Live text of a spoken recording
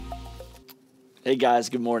Hey guys,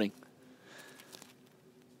 good morning.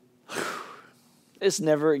 This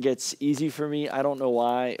never gets easy for me. I don't know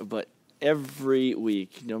why, but every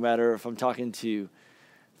week, no matter if I'm talking to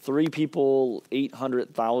 3 people,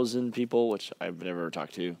 800,000 people, which I've never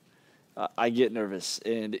talked to, I get nervous.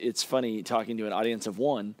 And it's funny talking to an audience of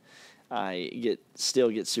 1, I still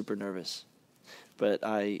get super nervous. But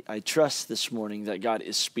I trust this morning that God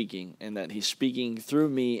is speaking and that he's speaking through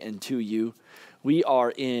me and to you. We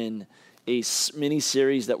are in a mini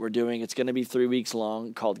series that we're doing. It's going to be 3 weeks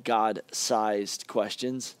long, called God-Sized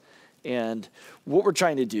Questions. And what we're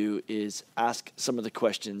trying to do is ask some of the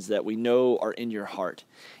questions that we know are in your heart.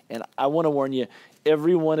 And I want to warn you,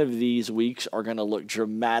 every one of these weeks are going to look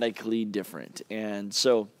dramatically different. And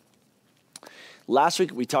so last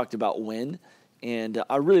week we talked about when, and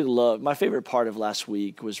I really loved, my favorite part of last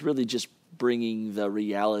week was really just bringing the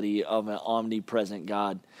reality of an omnipresent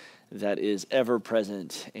God that is ever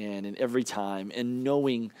present and in every time, and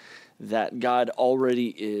knowing that God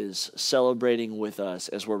already is celebrating with us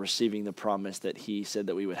as we're receiving the promise that he said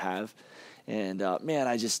that we would have. And man,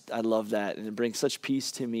 I love that. And it brings such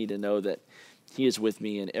peace to me to know that he is with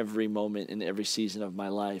me in every moment, in every season of my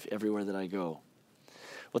life, everywhere that I go.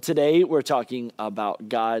 Well, today we're talking about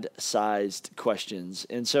God-sized questions.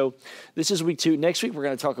 And so this is week 2. Next week we're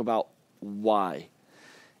going to talk about why.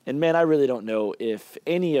 And man, I really don't know if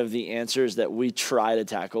any of the answers that we try to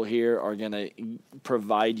tackle here are going to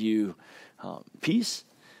provide you peace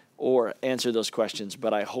or answer those questions,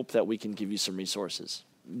 but I hope that we can give you some resources.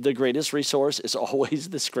 The greatest resource is always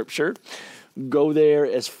the scripture. Go there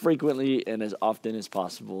as frequently and as often as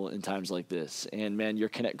possible in times like this. And man, your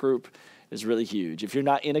Connect group is really huge. If you're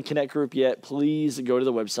not in a Connect group yet, please go to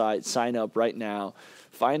the website, sign up right now.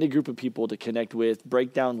 Find a group of people to connect with,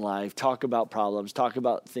 break down life, talk about problems, talk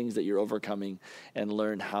about things that you're overcoming, and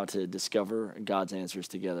learn how to discover God's answers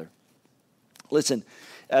together. Listen,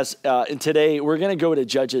 and today we're going to go to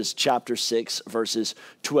Judges chapter 6, verses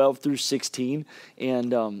 12 through 16.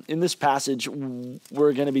 And in this passage,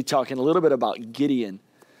 we're going to be talking a little bit about Gideon.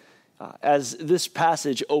 As this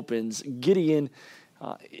passage opens, Gideon,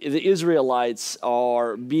 the Israelites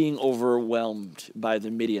are being overwhelmed by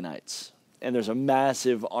the Midianites. And there's a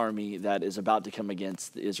massive army that is about to come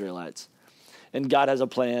against the Israelites. And God has a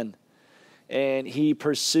plan. And he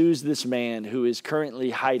pursues this man who is currently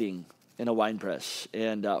hiding in a winepress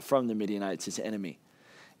and from the Midianites, his enemy.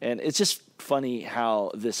 And it's just funny how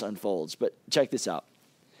this unfolds. But check this out.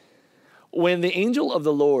 When the angel of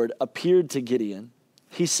the Lord appeared to Gideon,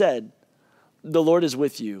 he said, "The Lord is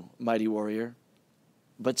with you, mighty warrior."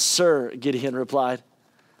 "But sir," Gideon replied,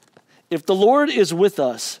 "if the Lord is with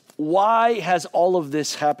us, why has all of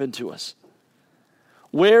this happened to us?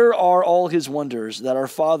 Where are all his wonders that our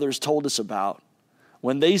fathers told us about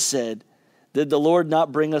when they said, 'Did the Lord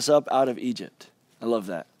not bring us up out of Egypt?'" I love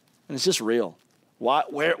that. And it's just real. Why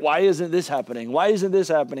isn't this happening? Why isn't this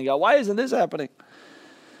happening, God? Why isn't this happening?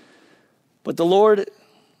 But the Lord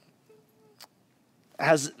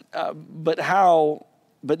has, but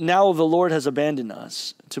now the Lord has abandoned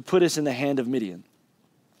us to put us in the hand of Midian.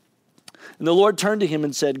 And the Lord turned to him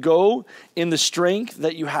and said, "Go in the strength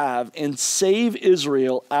that you have and save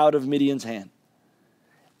Israel out of Midian's hand.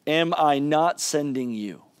 Am I not sending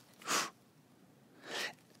you?"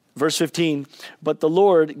 Verse 15, but the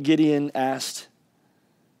Lord, Gideon asked,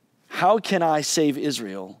 "How can I save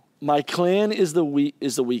Israel? My clan is the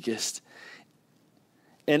weakest,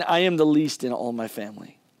 and I am the least in all my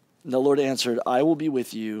family." And the Lord answered, "I will be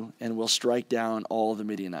with you and will strike down all the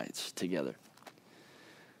Midianites together."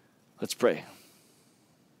 Let's pray.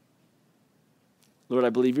 Lord, I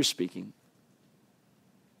believe you're speaking.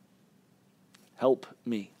 Help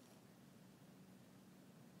me.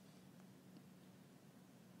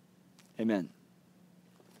 Amen.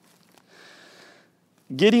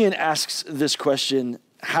 Gideon asks this question,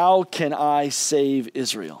 how can I save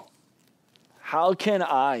Israel? How can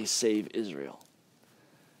I save Israel?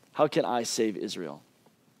 How can I save Israel?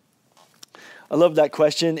 I love that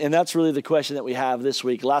question, and that's really the question that we have this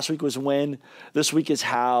week. Last week was when, this week is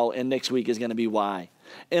how, and next week is going to be why.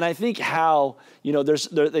 And I think how,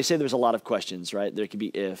 they say there's a lot of questions, right? There could be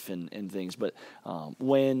if and things, but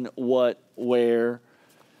when, what, where,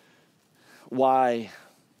 why,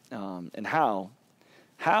 and how.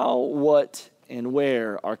 How, what, and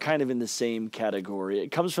where are kind of in the same category. It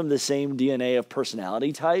comes from the same DNA of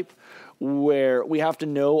personality type, where we have to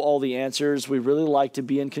know all the answers. We really like to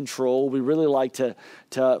be in control. We really like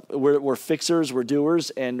we're fixers, we're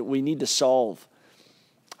doers, and we need to solve.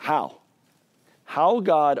 How? How,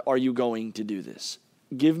 God, are you going to do this?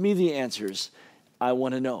 Give me the answers. I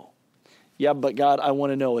want to know. Yeah, but God, I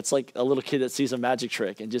want to know. It's like a little kid that sees a magic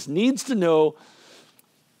trick and just needs to know,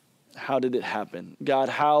 how did it happen? God,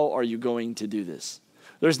 how are you going to do this?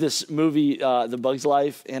 There's this movie, The Bug's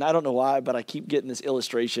Life, and I don't know why, but I keep getting this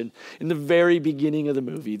illustration. In the very beginning of the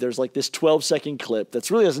movie, there's like this 12-second clip that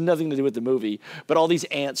really has nothing to do with the movie, but all these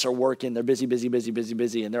ants are working. They're busy,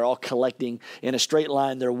 and they're all collecting in a straight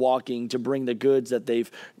line. They're walking to bring the goods that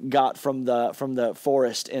they've got from the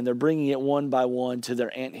forest, and they're bringing it one by one to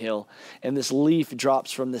their anthill, and this leaf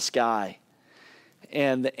drops from the sky.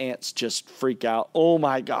 And the ants just freak out. Oh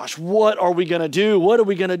my gosh, what are we gonna do? What are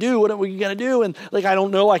we gonna do? What are we gonna do? And like, I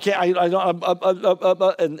don't know. I can't. I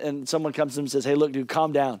don't. And someone comes to them and says, "Hey, look, dude,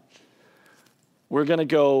 calm down. We're gonna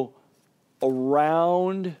go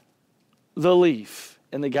around the leaf."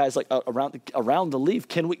 And the guy's like, "Around the leaf?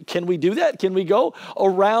 Can we do that? Can we go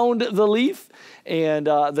around the leaf?" And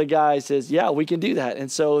the guy says, "Yeah, we can do that." And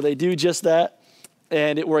so they do just that,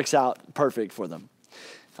 and it works out perfect for them.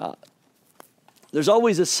 There's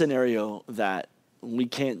always a scenario that we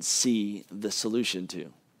can't see the solution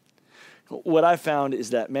to. What I found is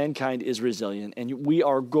that mankind is resilient, and we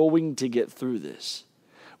are going to get through this.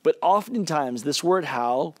 But oftentimes, this word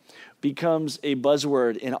how becomes a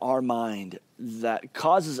buzzword in our mind that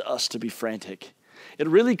causes us to be frantic. It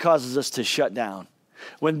really causes us to shut down.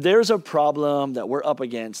 When there's a problem that we're up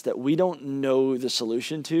against that we don't know the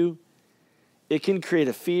solution to, it can create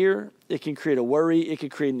a fear, it can create a worry, it can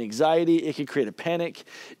create an anxiety, it can create a panic.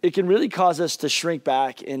 It can really cause us to shrink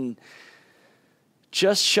back and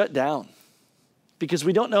just shut down because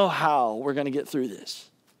we don't know how we're going to get through this.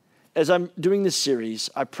 As I'm doing this series,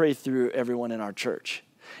 I pray through everyone in our church.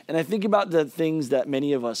 And I think about the things that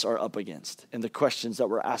many of us are up against and the questions that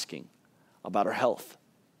we're asking about our health,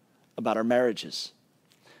 about our marriages,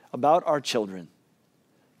 about our children.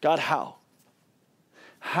 God, how?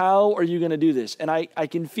 How are you going to do this? And I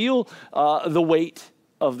can feel the weight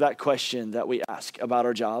of that question that we ask about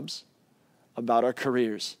our jobs, about our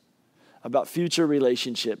careers, about future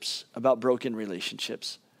relationships, about broken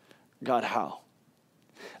relationships. God, how?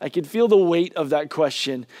 I can feel the weight of that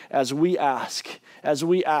question as we ask, and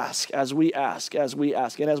as we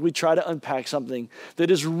try to unpack something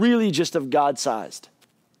that is really just of God-sized.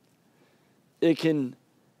 It can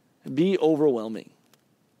be overwhelming.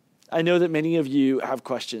 I know that many of you have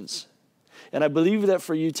questions, and I believe that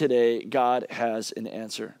for you today, God has an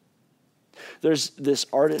answer. There's this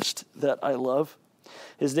artist that I love.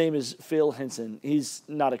 His name is Phil Henson. He's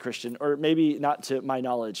not a Christian, or maybe not to my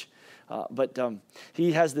knowledge, but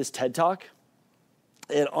he has this TED Talk,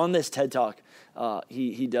 and on this TED Talk,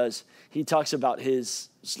 he talks about his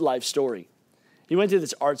life story. He went to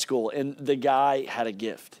this art school, and the guy had a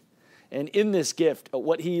gift. And in this gift,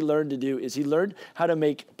 what he learned to do is he learned how to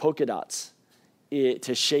make polka dots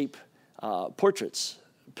to shape portraits,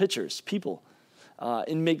 pictures, people,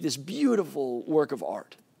 and make this beautiful work of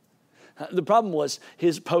art. The problem was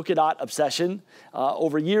his polka dot obsession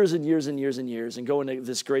over years and years and years and years, and going to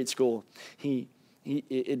this great school,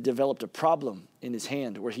 it developed a problem in his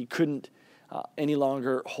hand where he couldn't any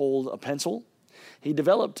longer hold a pencil. He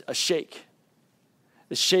developed a shake.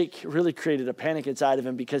 The shake really created a panic inside of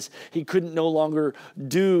him because he couldn't no longer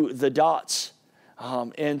do the dots.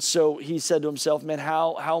 And so he said to himself, man,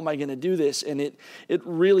 how am I going to do this? And it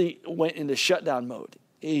really went into shutdown mode.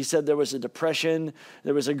 He said there was a depression,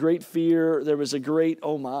 there was a great fear, there was a great,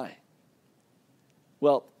 oh my.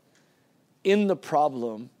 Well, in the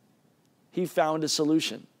problem, he found a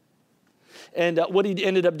solution. And what he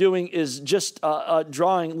ended up doing is just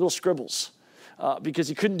drawing little scribbles. Because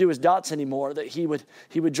he couldn't do his dots anymore, that he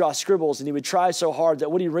would draw scribbles, and he would try so hard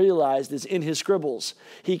that what he realized is in his scribbles,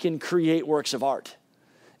 he can create works of art.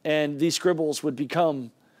 And these scribbles would become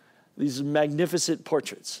these magnificent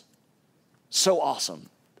portraits. So awesome,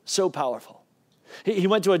 so powerful. He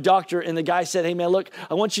went to a doctor, and the guy said, hey man, look,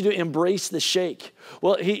 I want you to embrace the shake.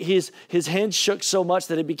 Well, his hand shook so much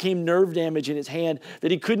that it became nerve damage in his hand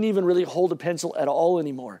that he couldn't even really hold a pencil at all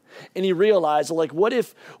anymore. And he realized, like,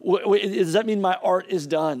 does that mean my art is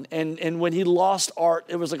done? And when he lost art,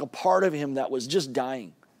 it was like a part of him that was just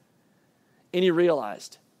dying. And he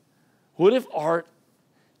realized, what if art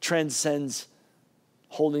transcends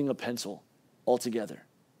holding a pencil altogether?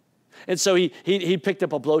 And so he picked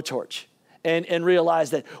up a blowtorch. And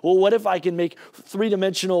realized that, well, what if I can make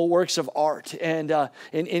three-dimensional works of art? And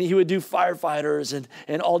he would do firefighters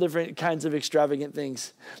and all different kinds of extravagant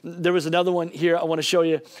things. There was another one here I want to show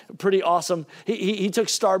you, pretty awesome. He took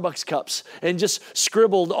Starbucks cups and just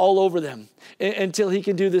scribbled all over them until he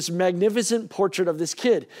can do this magnificent portrait of this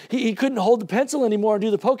kid. He couldn't hold the pencil anymore and do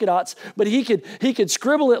the polka dots, but he could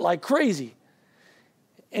scribble it like crazy.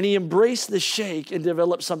 And he embraced the shake and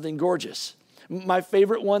developed something gorgeous. My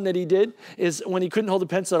favorite one that he did is when he couldn't hold the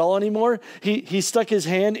pencil at all anymore, he stuck his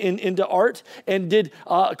hand into art and did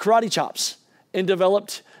karate chops and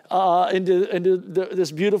developed into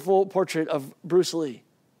this beautiful portrait of Bruce Lee,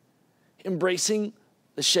 embracing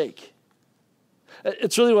the shake.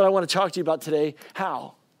 It's really what I want to talk to you about today.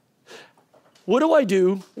 How? What do I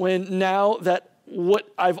do when now that what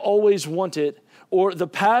I've always wanted or the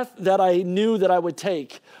path that I knew that I would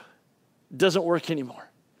take doesn't work anymore?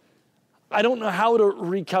 I don't know how to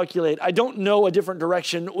recalculate. I don't know a different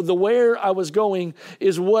direction. The where I was going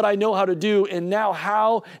is what I know how to do. And now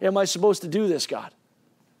how am I supposed to do this, God?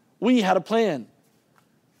 We had a plan.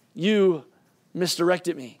 You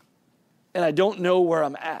misdirected me. And I don't know where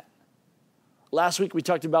I'm at. Last week we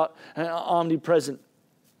talked about an omnipresent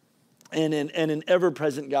and an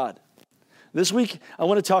ever-present God. This week I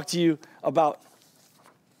want to talk to you about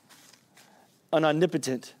an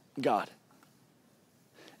omnipotent God.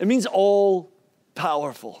 It means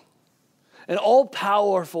all-powerful. An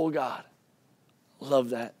all-powerful God. Love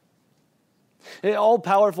that.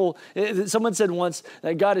 All-powerful. Someone said once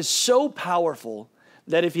that God is so powerful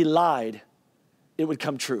that if he lied, it would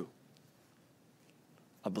come true.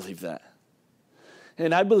 I believe that.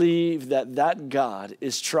 And I believe that God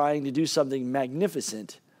is trying to do something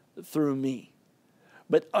magnificent through me.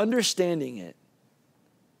 But understanding it,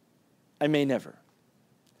 I may never.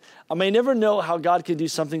 I may never know how God can do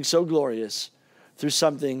something so glorious through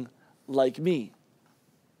something like me.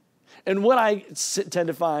 And what I tend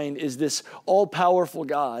to find is this all-powerful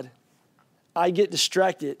God, I get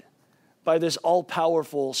distracted by this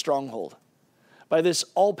all-powerful stronghold, by this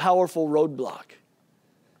all-powerful roadblock.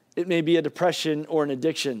 It may be a depression or an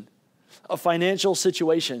addiction, a financial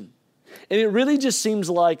situation. And it really just seems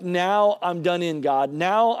like now I'm done in, God.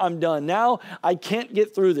 Now I'm done. Now I can't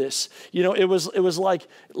get through this. You know, it was like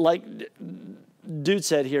dude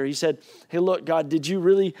said here. He said, hey, look, God, did you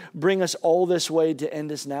really bring us all this way to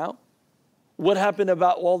end us now? What happened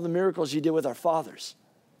about all the miracles you did with our fathers?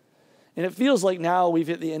 And it feels like now we've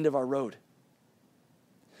hit the end of our road.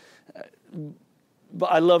 But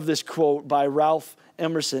I love this quote by Ralph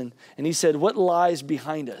Emerson. And he said, what lies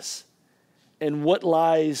behind us and what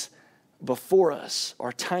lies before us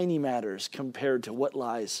are tiny matters compared to what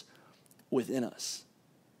lies within us.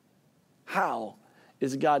 How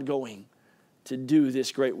is God going to do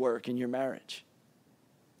this great work in your marriage,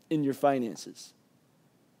 in your finances?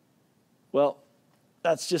 Well,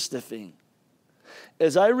 that's just the thing.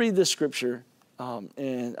 As I read the scripture,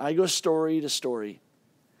 and I go story to story,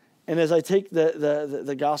 and as I take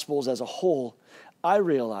the Gospels as a whole, I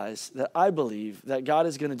realize that I believe that God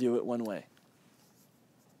is going to do it one way.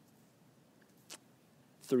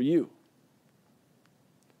 Through you.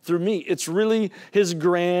 Through me. It's really his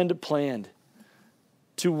grand plan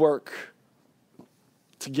to work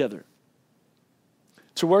together.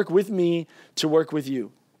 To work with me, to work with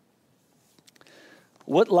you.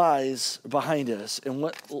 What lies behind us and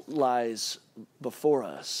what lies before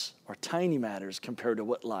us are tiny matters compared to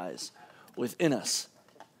what lies within us.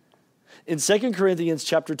 In 2 Corinthians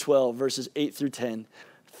chapter 12, verses 8 through 10,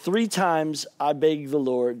 3 times I begged the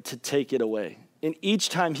Lord to take it away. And each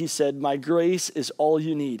time he said, my grace is all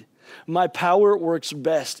you need. My power works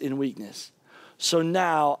best in weakness. So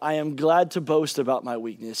now I am glad to boast about my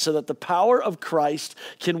weakness so that the power of Christ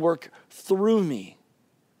can work through me.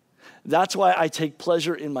 That's why I take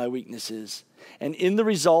pleasure in my weaknesses and in the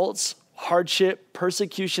results, hardship,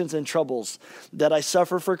 persecutions, and troubles that I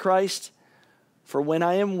suffer for Christ. For when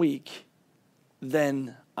I am weak,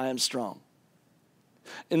 then I am strong.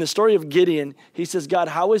 In the story of Gideon, he says, God,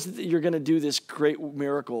 how is it that you're going to do this great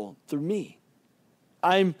miracle through me?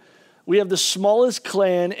 We have the smallest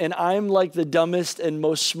clan, and I'm like the dumbest and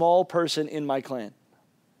most small person in my clan.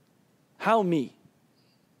 How me?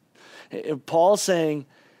 Paul's saying,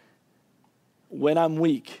 when I'm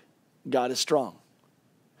weak, God is strong.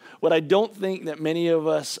 What I don't think that many of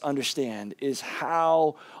us understand is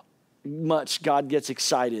how much God gets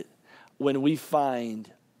excited when we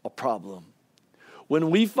find a problem. When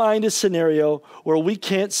we find a scenario where we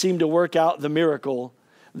can't seem to work out the miracle,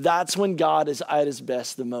 that's when God is at his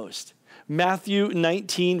best the most. Matthew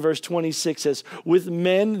 19, verse 26 says, with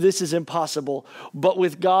men this is impossible, but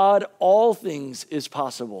with God all things is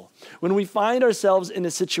possible. When we find ourselves in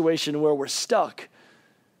a situation where we're stuck,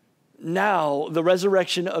 now the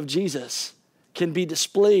resurrection of Jesus can be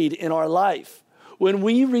displayed in our life. When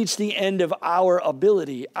we reach the end of our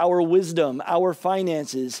ability, our wisdom, our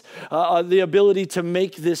finances, the ability to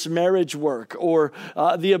make this marriage work, or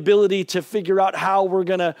the ability to figure out how we're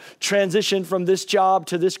going to transition from this job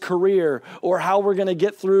to this career, or how we're going to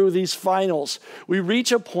get through these finals, we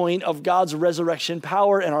reach a point of God's resurrection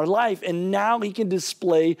power in our life, and now he can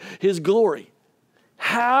display his glory.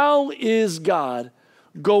 How is God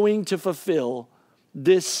going to fulfill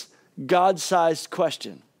this God-sized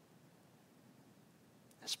question?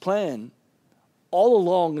 His plan all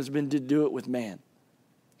along has been to do it with man.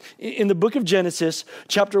 In the book of Genesis,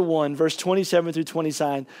 chapter 1, verse 27 through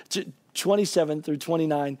 29,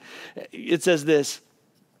 it says this.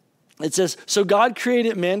 It says, so God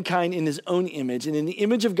created mankind in his own image, and in the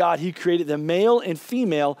image of God, he created them, male and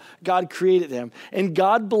female, God created them. And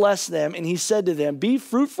God blessed them, and he said to them, be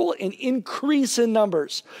fruitful and increase in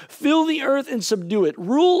numbers. Fill the earth and subdue it.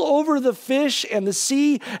 Rule over the fish and the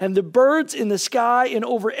sea and the birds in the sky and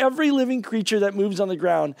over every living creature that moves on the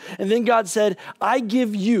ground. And then God said, I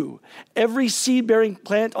give you every seed-bearing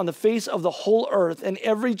plant on the face of the whole earth and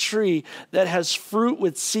every tree that has fruit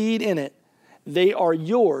with seed in it. They are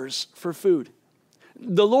yours for food.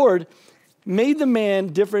 The Lord made the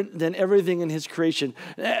man different than everything in his creation.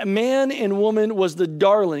 Man and woman was the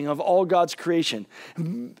darling of all God's creation.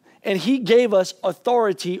 And he gave us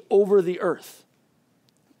authority over the earth.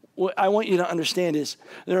 What I want you to understand is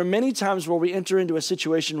there are many times where we enter into a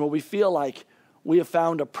situation where we feel like we have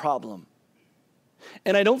found a problem.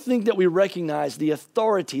 And I don't think that we recognize the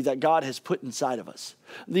authority that God has put inside of us.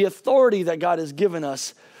 The authority that God has given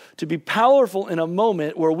us to be powerful in a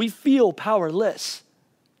moment where we feel powerless.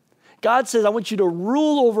 God says, I want you to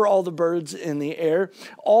rule over all the birds in the air,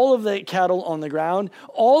 all of the cattle on the ground,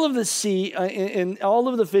 all of the sea, and all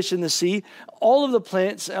of the fish in the sea, all of the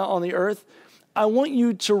plants on the earth. I want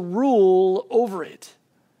you to rule over it.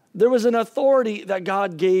 There was an authority that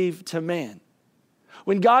God gave to man.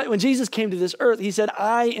 When Jesus came to this earth, he said,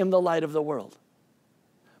 I am the light of the world.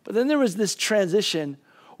 But then there was this transition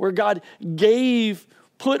where God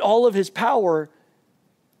put all of his power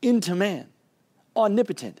into man,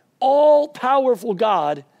 omnipotent, all-powerful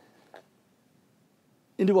God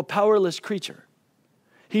into a powerless creature.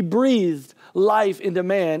 He breathed life into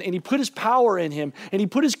man, and he put his power in him, and he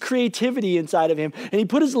put his creativity inside of him, and he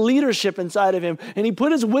put his leadership inside of him, and he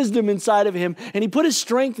put his wisdom inside of him, and he put his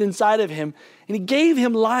strength inside of him, and he gave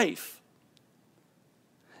him life.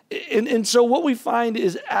 And so what we find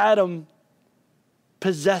is Adam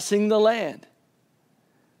possessing the land.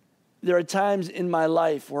 There are times in my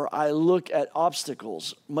life where I look at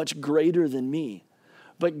obstacles much greater than me,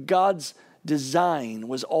 but God's design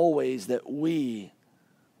was always that we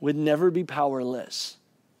would never be powerless.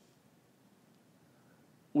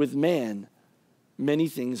 With man, many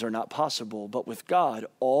things are not possible, but with God,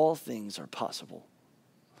 all things are possible.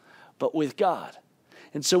 But with God.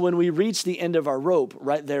 And so when we reach the end of our rope,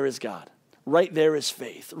 right there is God. Right there is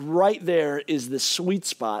faith. Right there is the sweet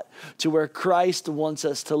spot to where Christ wants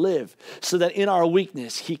us to live, so that in our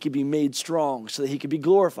weakness, he could be made strong, so that he could be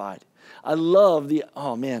glorified. I love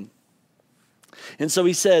And so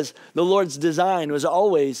he says, the Lord's design was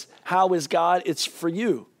always, how is God? It's for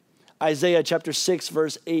you. Isaiah chapter 6,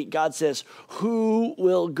 verse 8, God says, who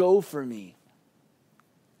will go for me?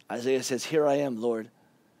 Isaiah says, here I am, Lord,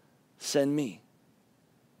 send me.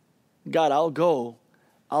 God, I'll go,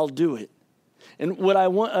 I'll do it. And what I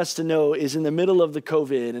want us to know is in the middle of the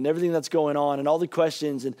COVID and everything that's going on and all the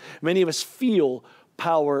questions, and many of us feel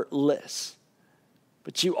powerless.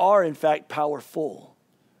 But you are, in fact, powerful.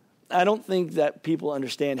 I don't think that people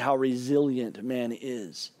understand how resilient man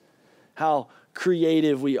is, how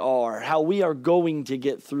creative we are, how we are going to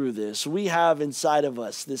get through this. We have inside of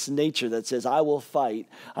us this nature that says, I will fight,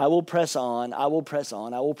 I will press on, I will press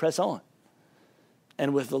on, I will press on.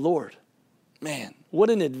 And with the Lord, man, what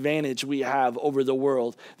an advantage we have over the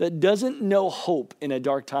world that doesn't know hope in a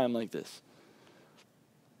dark time like this.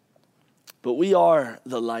 But we are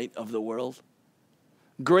the light of the world.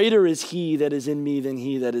 Greater is he that is in me than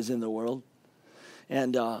he that is in the world.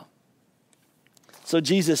 And so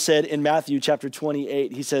Jesus said in Matthew chapter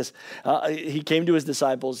 28, he says, he came to his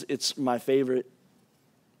disciples. It's my favorite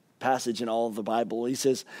passage in all of the Bible. He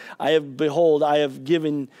says, I have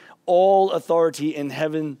given all authority in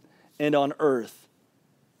heaven and on earth.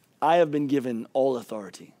 I have been given all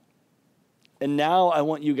authority. And now I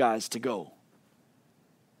want you guys to go.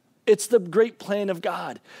 It's the great plan of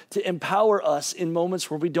God to empower us in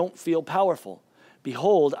moments where we don't feel powerful.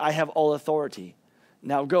 Behold, I have all authority.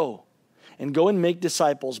 Now go. and go and make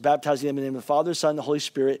disciples, baptizing them in the name of the Father, Son, and the Holy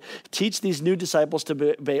Spirit. Teach these new disciples to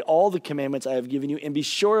obey all the commandments I have given you, and be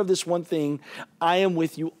sure of this one thing, I am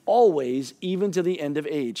with you always, even to the end of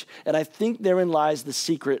age. And I think therein lies the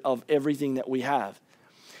secret of everything that we have,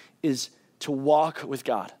 is to walk with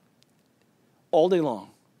God all day long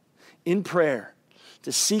in prayer,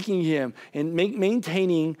 to seeking him and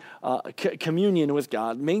maintaining communion with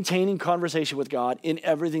God, maintaining conversation with God in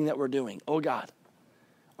everything that we're doing. Oh, God,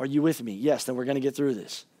 are you with me? Yes, then we're going to get through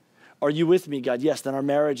this. Are you with me, God? Yes, then our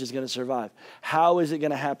marriage is going to survive. How is it going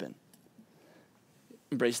to happen?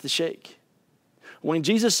 Embrace the shake. When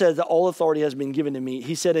Jesus said that all authority has been given to me,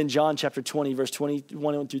 he said in John chapter 20, verse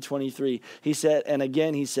 21 through 23, he said, and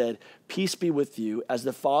again he said, peace be with you. As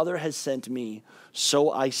the Father has sent me,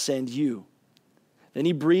 so I send you. Then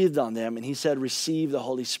he breathed on them and he said, receive the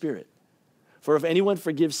Holy Spirit. For if anyone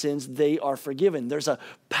forgives sins, they are forgiven. There's a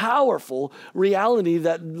powerful reality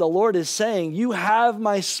that the Lord is saying, you have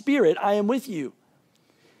my Spirit, I am with you.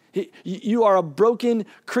 You are a broken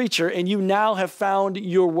creature and you now have found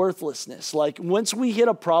your worthlessness. Like once we hit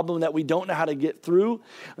a problem that we don't know how to get through,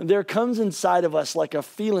 there comes inside of us like a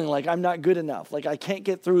feeling like I'm not good enough, like I can't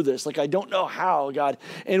get through this, like I don't know how, God,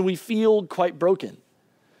 and we feel quite broken.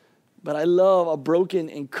 But I love a broken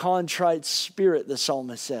and contrite spirit, the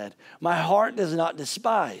psalmist said. My heart does not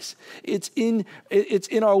despise. It's in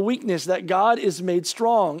our weakness that God is made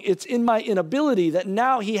strong. It's in my inability that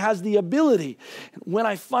now he has the ability. When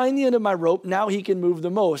I find the end of my rope, now he can move the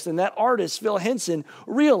most. And that artist, Phil Henson,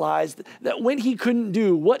 realized that when he couldn't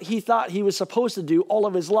do what he thought he was supposed to do all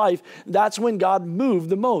of his life, that's when God moved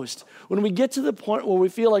the most. When we get to the point where we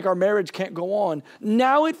feel like our marriage can't go on,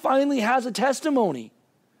 now it finally has a testimony.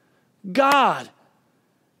 God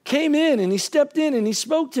came in and he stepped in and he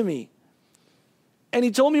spoke to me. And he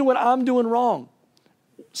told me what I'm doing wrong.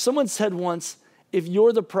 Someone said once, if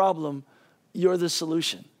you're the problem, you're the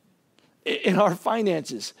solution. In our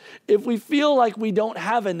finances, if we feel like we don't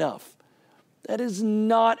have enough, that is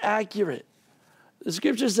not accurate. The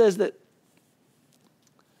scripture says that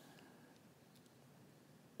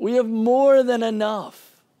we have more than enough.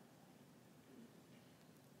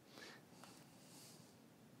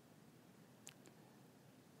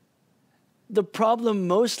 The problem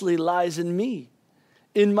mostly lies in me,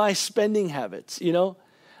 in my spending habits. You know,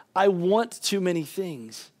 I want too many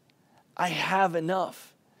things. I have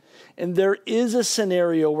enough. And there is a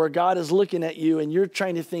scenario where God is looking at you and you're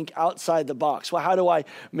trying to think outside the box. Well, how do I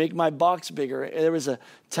make my box bigger? There was a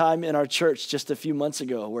time in our church just a few months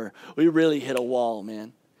ago where we really hit a wall,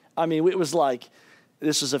 man. I mean, it was like,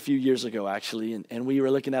 this was a few years ago actually, and we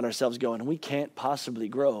were looking at ourselves going, we can't possibly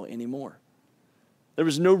grow anymore. There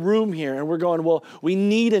was no room here. And we're going, well, we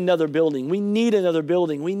need another building. We need another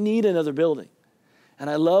building. We need another building. And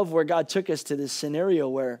I love where God took us to this scenario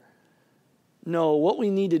where, no, what we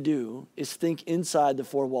need to do is think inside the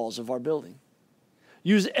four walls of our building.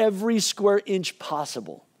 Use every square inch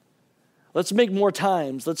possible. Let's make more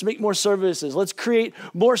times. Let's make more services. Let's create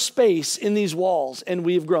more space in these walls. And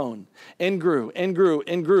we've grown and grew and grew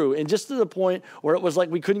and grew. And just to the point where it was like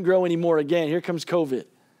we couldn't grow anymore again. Here comes COVID.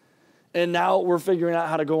 And now we're figuring out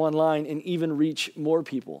how to go online and even reach more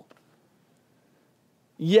people.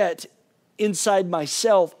 Yet, inside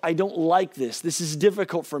myself, I don't like this. This is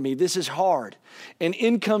difficult for me. This is hard. And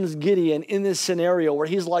in comes Gideon in this scenario where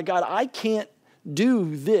he's like, God, I can't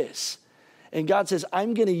do this. And God says,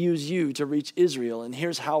 I'm going to use you to reach Israel, and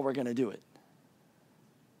here's how we're going to do it.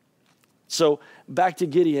 So back to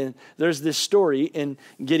Gideon, there's this story in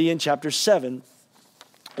Gideon chapter 7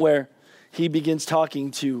 where he begins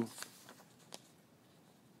talking to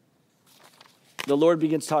the Lord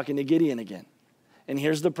begins talking to Gideon again. And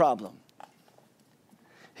here's the problem.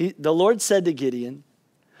 The Lord said to Gideon,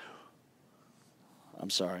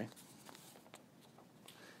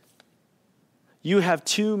 you have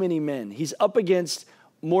too many men. He's up against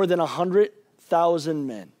more than 100,000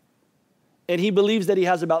 men. And he believes that he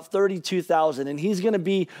has about 32,000. And he's going to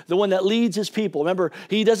be the one that leads his people. Remember,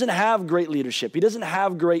 he doesn't have great leadership. He doesn't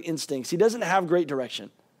have great instincts. He doesn't have great direction.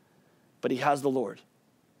 But he has the Lord.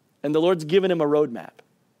 And the Lord's given him a roadmap.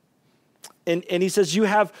 And he says, you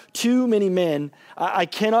have too many men. I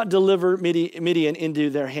cannot deliver Midian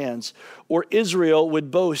into their hands, or Israel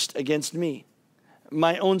would boast against me.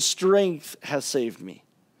 My own strength has saved me.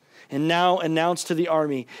 And now announce to the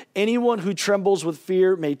army, anyone who trembles with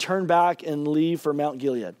fear may turn back and leave for Mount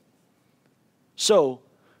Gilead. So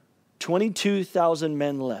 22,000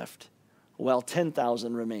 men left, while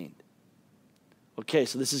 10,000 remained. Okay,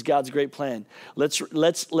 so this is God's great plan. Let's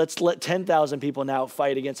let 10,000 people now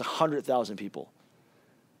fight against 100,000 people.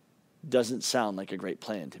 Doesn't sound like a great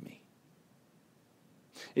plan to me.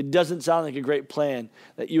 It doesn't sound like a great plan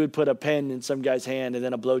that you would put a pen in some guy's hand and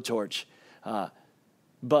then a blowtorch.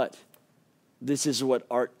 But this is what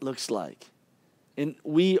art looks like. And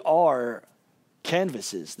we are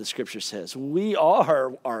canvases, the scripture says. We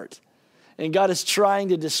are art. And God is trying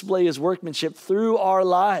to display his workmanship through our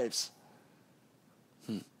lives.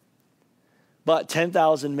 But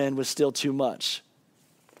 10,000 men was still too much.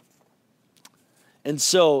 And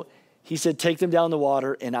so he said, take them down the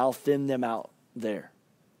water and I'll thin them out there.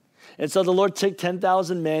 And so the Lord took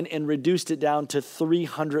 10,000 men and reduced it down to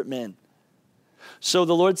 300 men. So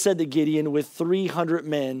the Lord said to Gideon, with 300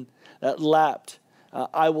 men that lapped,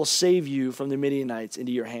 I will save you from the Midianites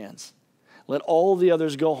into your hands. Let all the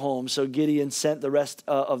others go home. So Gideon sent the rest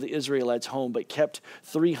of the Israelites home, but kept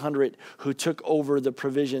 300 who took over the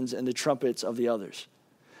provisions and the trumpets of the others.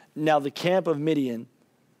 Now the camp of Midian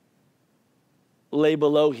lay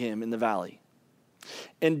below him in the valley.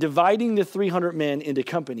 And dividing the 300 men into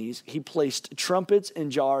companies, he placed trumpets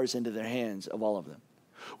and jars into their hands of all of them.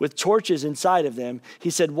 With torches inside of them,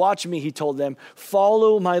 he said, watch me, he told them,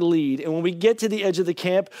 follow my lead. And when we get to the edge of the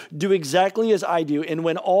camp, do exactly as I do. And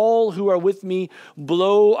when all who are with me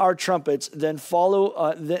blow our trumpets, then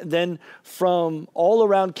then from all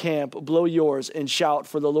around camp, blow yours and shout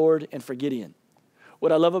for the Lord and for Gideon.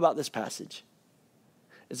 What I love about this passage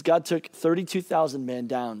is God took 32,000 men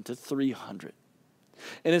down to 300.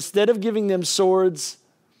 And instead of giving them swords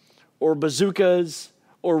or bazookas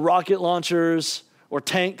or rocket launchers or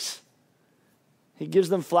tanks, he gives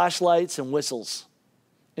them flashlights and whistles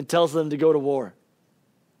and tells them to go to war.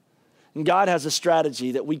 And God has a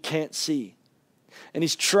strategy that we can't see. And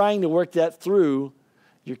he's trying to work that through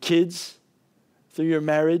your kids, through your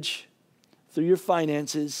marriage, through your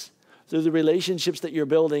finances, through the relationships that you're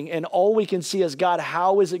building. And all we can see is, God,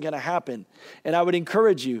 how is it going to happen? And I would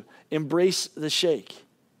encourage you, embrace the shake.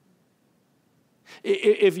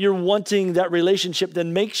 If you're wanting that relationship,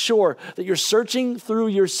 then make sure that you're searching through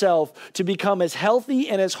yourself to become as healthy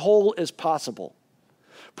and as whole as possible.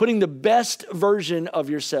 Putting the best version of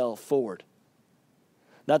yourself forward.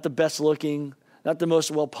 Not the best looking, not the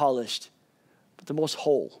most well-polished, but the most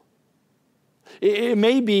whole. It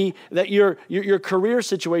may be that your career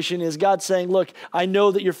situation is God saying, look, I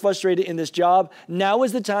know that you're frustrated in this job. Now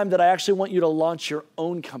is the time that I actually want you to launch your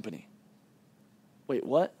own company. Wait,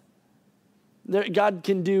 what? God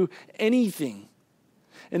can do anything.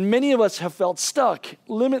 And many of us have felt stuck,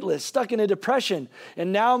 limitless, stuck in a depression.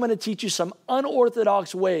 And now I'm going to teach you some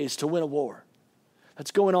unorthodox ways to win a war.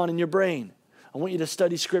 That's going on in your brain. I want you to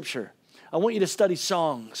study scripture. I want you to study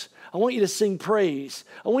songs. I want you to sing praise.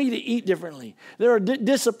 I want you to eat differently. There are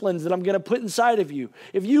disciplines that I'm going to put inside of you.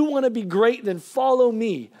 If you want to be great, then follow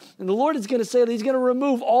me. And the Lord is going to say that he's going to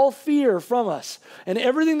remove all fear from us. And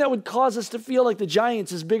everything that would cause us to feel like the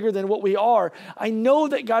giants is bigger than what we are. I know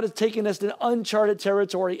that God has taken us to uncharted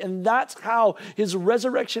territory, and that's how his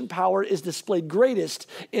resurrection power is displayed greatest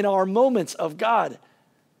in our moments of God.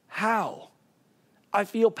 How? I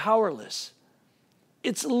feel powerless.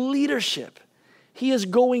 It's leadership. He is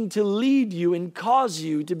going to lead you and cause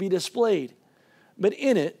you to be displayed. But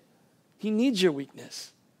in it, he needs your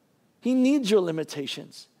weakness. He needs your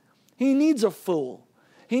limitations. He needs a fool.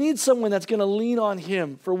 He needs someone that's going to lean on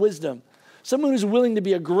him for wisdom. Someone who's willing to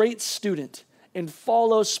be a great student and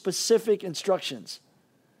follow specific instructions.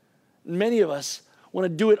 Many of us want to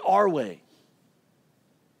do it our way.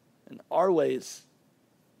 And our way is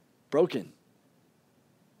broken.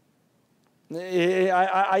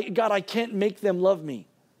 God, I can't make them love me.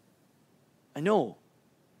 I know.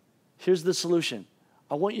 Here's the solution.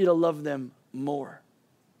 I want you to love them more.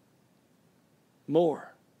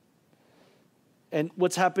 More. And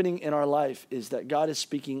what's happening in our life is that God is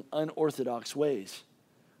speaking unorthodox ways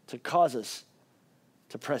to cause us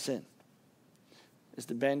to press in. As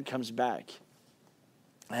the band comes back,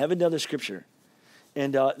 I have another scripture.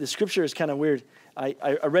 And the scripture is kind of weird.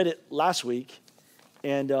 I read it last week,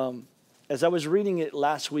 and as I was reading it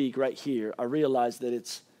last week right here, I realized that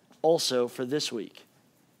it's also for this week.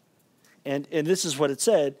 And this is what it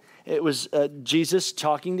said. It was Jesus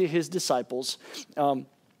talking to his disciples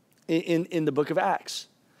in the book of Acts.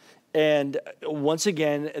 And once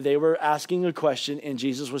again, they were asking a question, and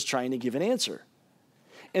Jesus was trying to give an answer.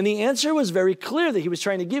 And the answer was very clear that he was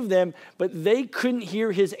trying to give them, but they couldn't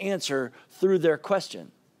hear his answer through their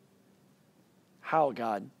question. How,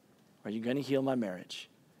 God, are you going to heal my marriage?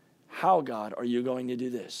 How, God, are you going to do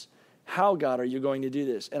this? How, God, are you going to do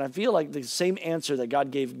this? And I feel like the same answer that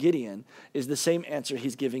God gave Gideon is the same answer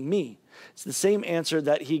he's giving me. It's the same answer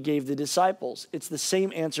that he gave the disciples. It's the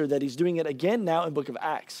same answer that he's doing it again now in the book of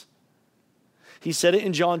Acts. He said it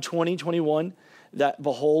in John 20:21. that,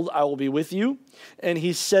 behold, I will be with you. And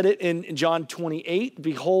he said it in John 28,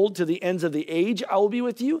 behold, to the ends of the age, I will be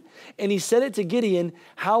with you. And he said it to Gideon,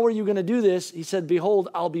 how are you going to do this? He said, behold,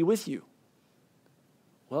 I'll be with you.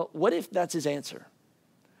 Well, what if that's his answer?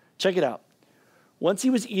 Check it out. Once he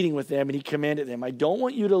was eating with them and he commanded them, I don't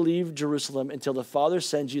want you to leave Jerusalem until the Father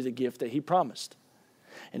sends you the gift that he promised.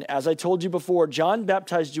 And as I told you before, John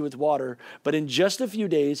baptized you with water, but in just a few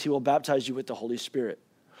days he will baptize you with the Holy Spirit.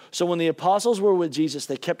 So when the apostles were with Jesus,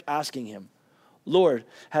 they kept asking him, Lord,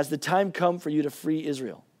 has the time come for you to free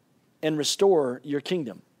Israel and restore your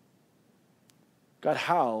kingdom? God,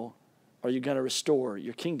 how are you going to restore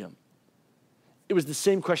your kingdom? It was the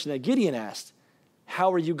same question that Gideon asked.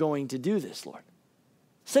 How are you going to do this, Lord?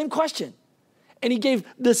 Same question. And he gave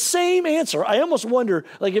the same answer. I almost wonder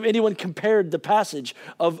like if anyone compared the passage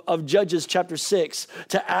of Judges chapter 6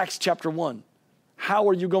 to Acts chapter 1. How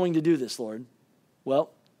are you going to do this, Lord?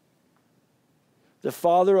 Well, the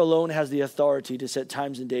Father alone has the authority to set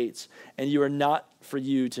times and dates, and you are not for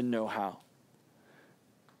you to know how.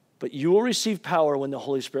 But you will receive power when the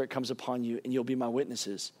Holy Spirit comes upon you, and you'll be my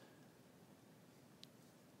witnesses.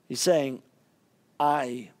 He's saying,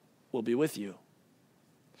 I will be with you.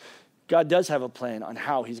 God does have a plan on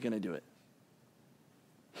how he's going to do it.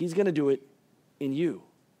 He's going to do it in you.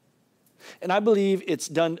 And I believe it's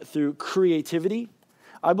done through creativity.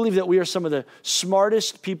 I believe that we are some of the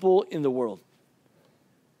smartest people in the world.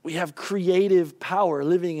 We have creative power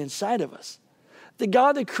living inside of us. The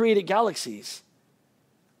God that created galaxies,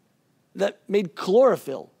 that made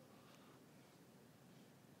chlorophyll,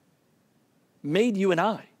 made you and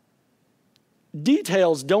I.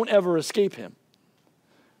 Details don't ever escape him.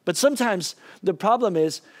 But sometimes the problem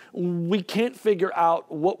is we can't figure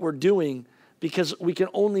out what we're doing because we can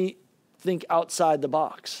only think outside the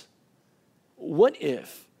box. What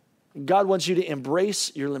if God wants you to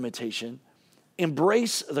embrace your limitation,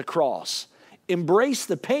 embrace the cross, embrace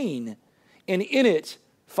the pain, and in it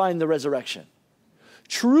find the resurrection?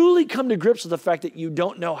 Truly come to grips with the fact that you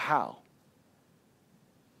don't know how,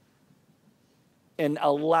 and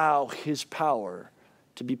allow his power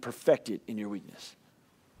to be perfected in your weakness.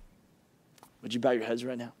 Would you bow your heads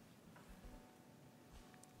right now?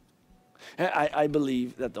 I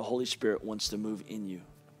believe that the Holy Spirit wants to move in you.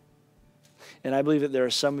 And I believe that there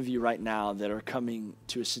are some of you right now that are coming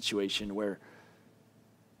to a situation where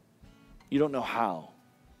you don't know how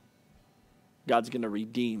God's going to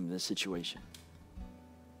redeem this situation.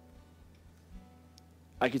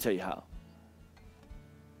 I can tell you how.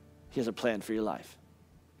 He has a plan for your life.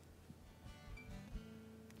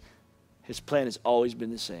 His plan has always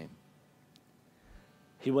been the same.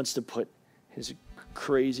 He wants to put his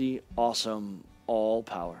crazy, awesome, all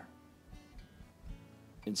power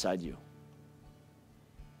inside you.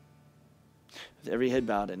 With every head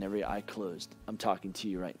bowed and every eye closed, I'm talking to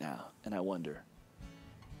you right now, and I wonder,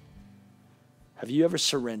 have you ever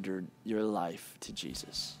surrendered your life to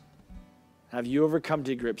Jesus? Have you ever come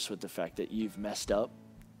to grips with the fact that you've messed up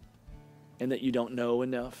and that you don't know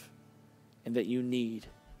enough and that you need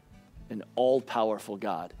an all-powerful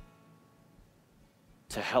God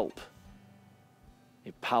to help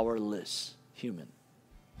a powerless human?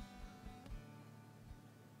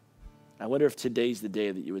 I wonder if today's the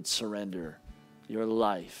day that you would surrender your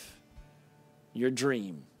life, your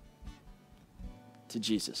dream to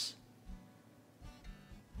Jesus.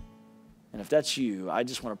 And if that's you, I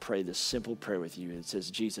just want to pray this simple prayer with you. It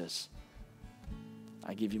says, Jesus,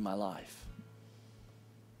 I give you my life.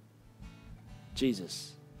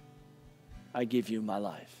 Jesus, I give you my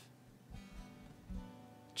life.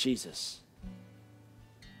 Jesus,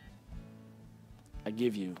 I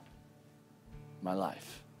give you my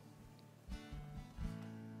life.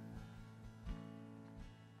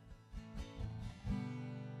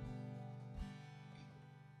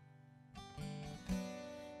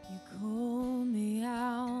 You call me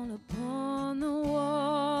out upon the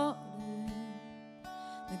water,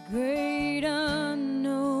 the great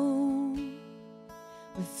unknown,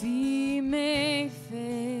 where feet may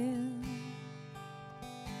fail.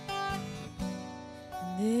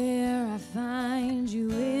 There I find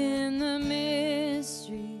you in the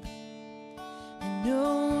mystery,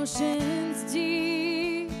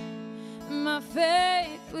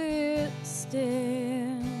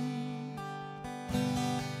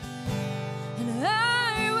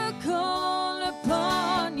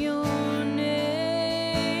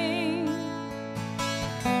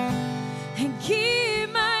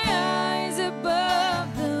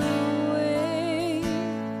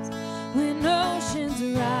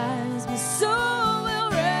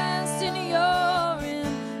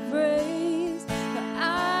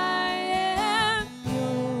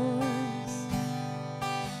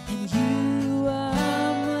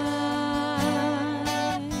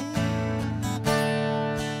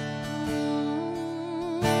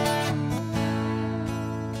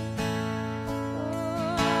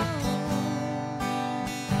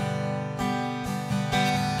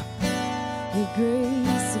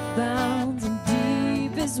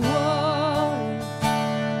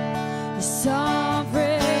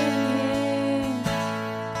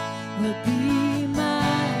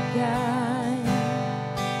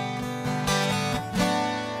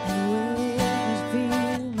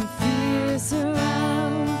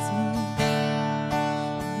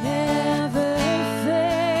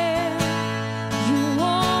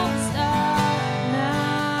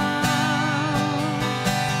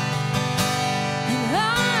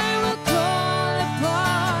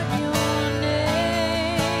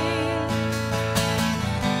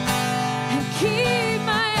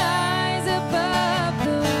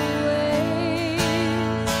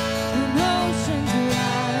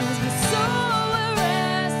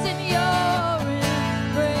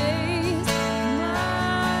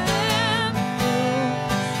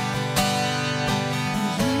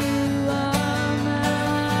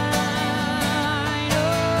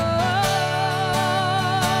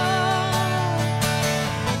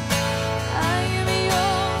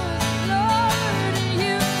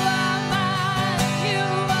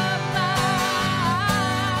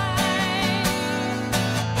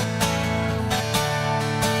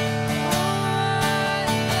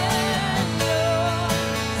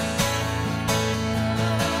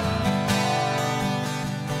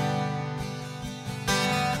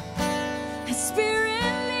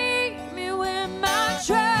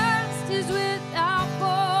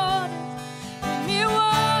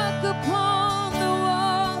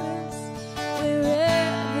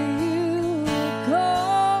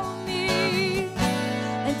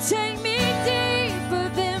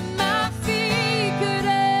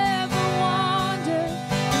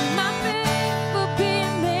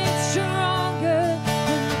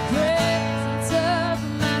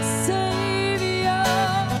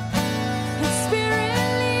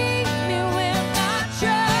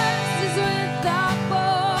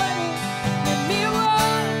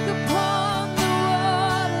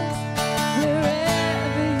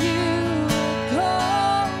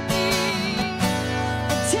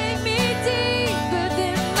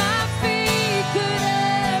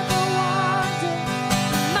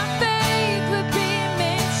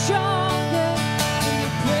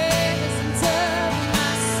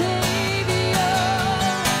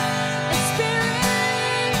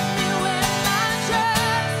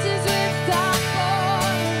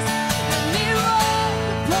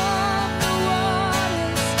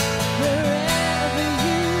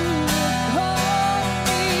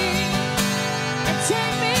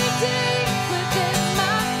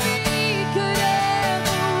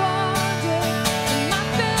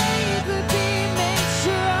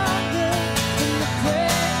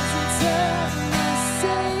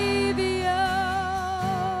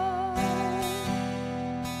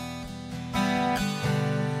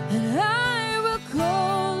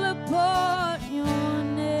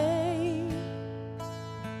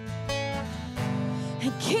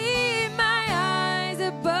 and keep my eyes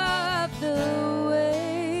above the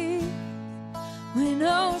waves. When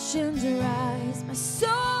oceans rise, my soul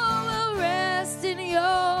will rest in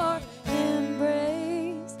your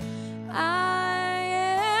embrace. I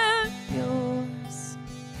am yours,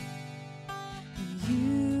 and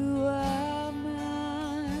you are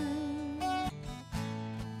mine.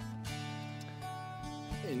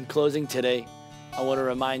 In closing today, I want to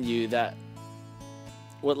remind you that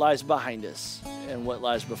what lies behind us and what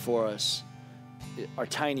lies before us are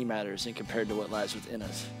tiny matters in compared to what lies within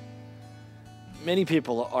us. Many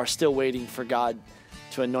people are still waiting for God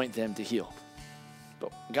to anoint them to heal.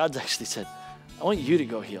 But God's actually said, I want you to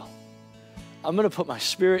go heal. I'm going to put my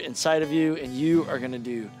spirit inside of you, and you are going to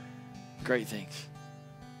do great things.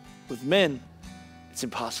 With men, it's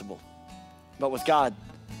impossible. But with God,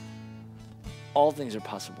 all things are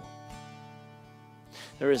possible.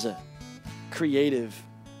 There is a creative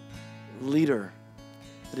leader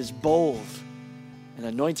that is bold and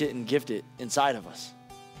anointed and gifted inside of us.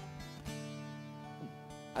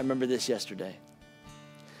 I remember this yesterday.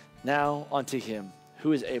 Now unto him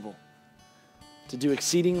who is able to do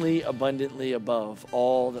exceedingly abundantly above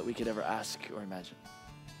all that we could ever ask or imagine.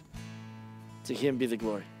 To him be the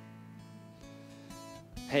glory.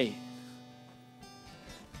 Hey,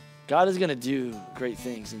 God is going to do great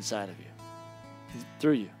things inside of you,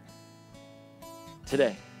 through you,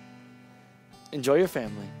 today. Enjoy your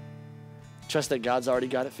family. Trust that God's already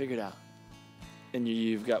got it figured out. And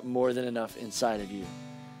you've got more than enough inside of you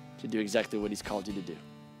to do exactly what he's called you to do.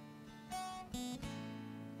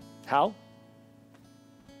 How?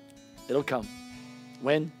 It'll come.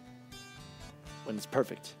 When? When it's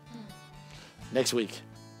perfect. Next week.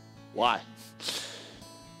 Why?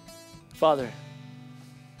 Father,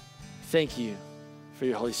 thank you for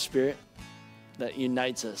your Holy Spirit that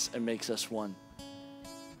unites us and makes us one.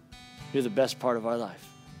 You're the best part of our life.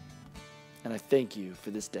 And I thank you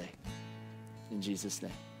for this day. In Jesus'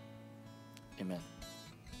 name, amen.